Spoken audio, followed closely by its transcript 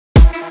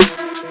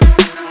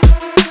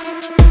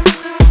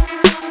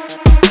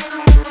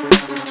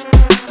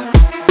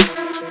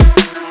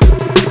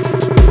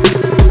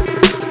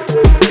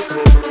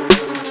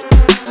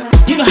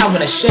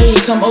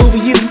shade come over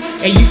you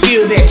and you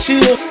feel that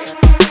chill?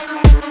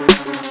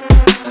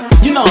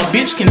 You know a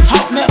bitch can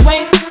talk that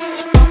way?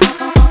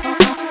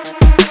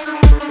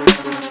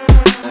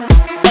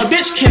 A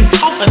bitch can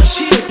talk a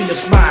chill through your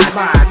spine.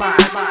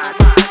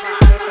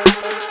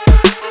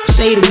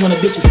 Shade is when a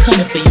bitch is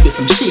coming for you with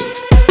some shit.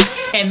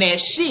 And that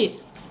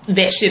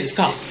shit is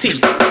called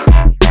tea.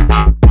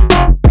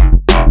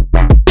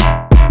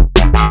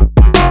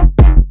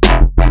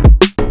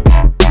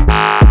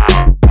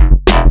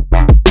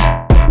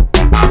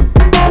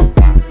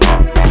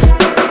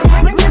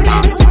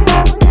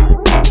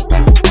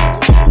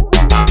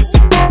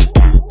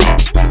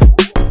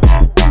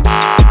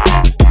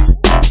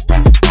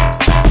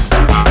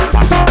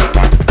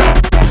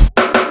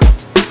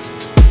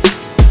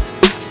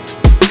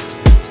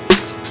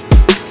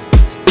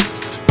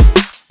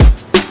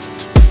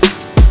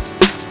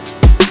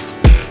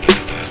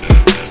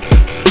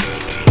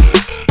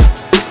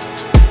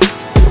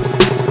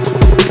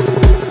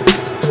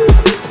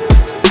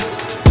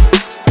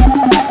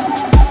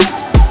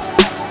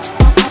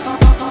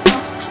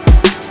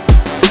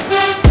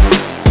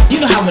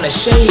 When a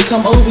shade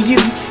come over you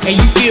and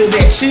you feel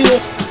that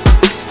chill,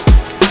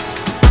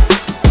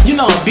 you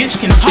know a bitch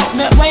can talk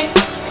that way?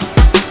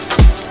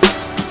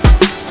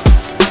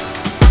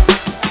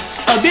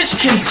 A bitch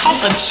can talk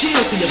a chill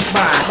through your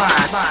spine.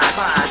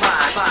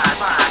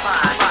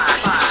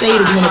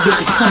 Shade is when a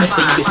bitch is coming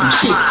for you with some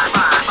shit.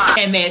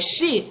 And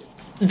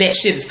that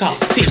shit is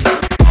called tea.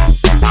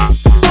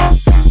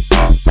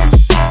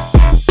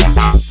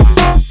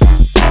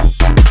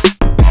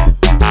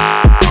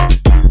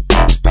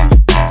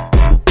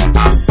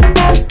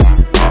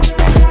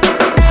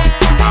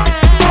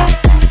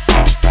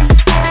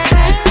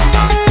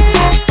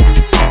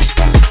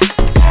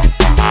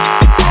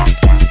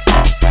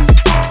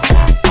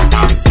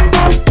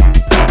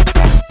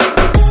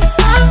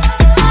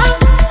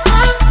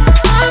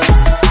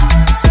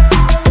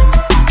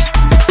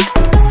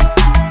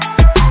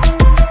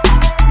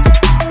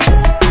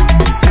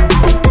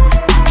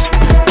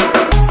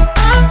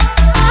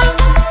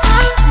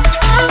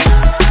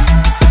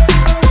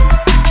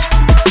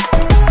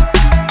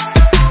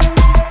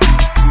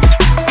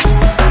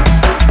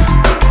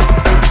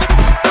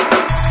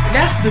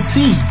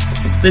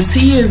 The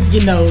tea is,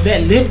 you know,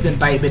 that Lipton,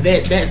 baby.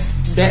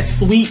 That's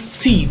sweet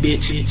tea,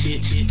 bitch.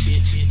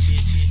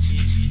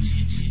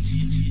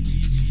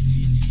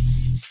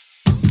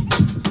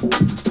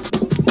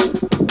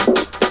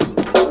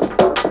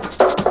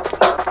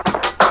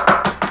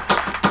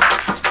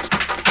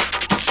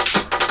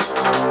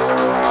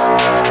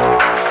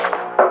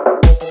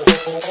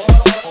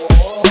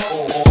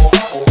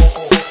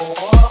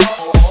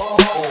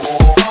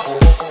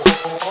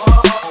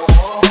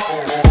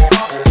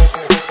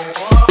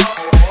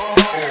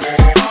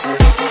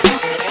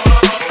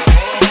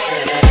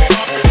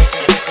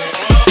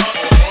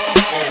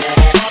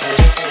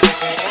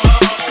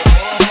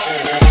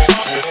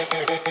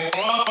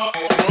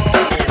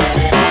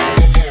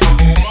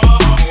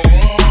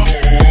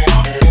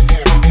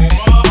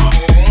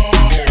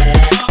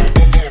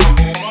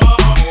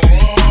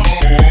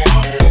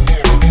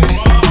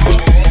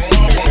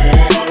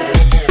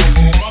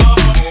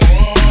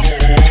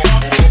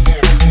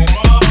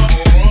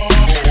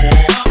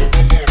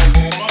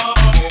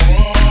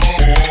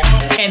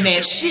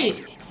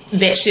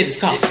 That shit is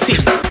called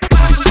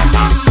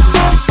tea.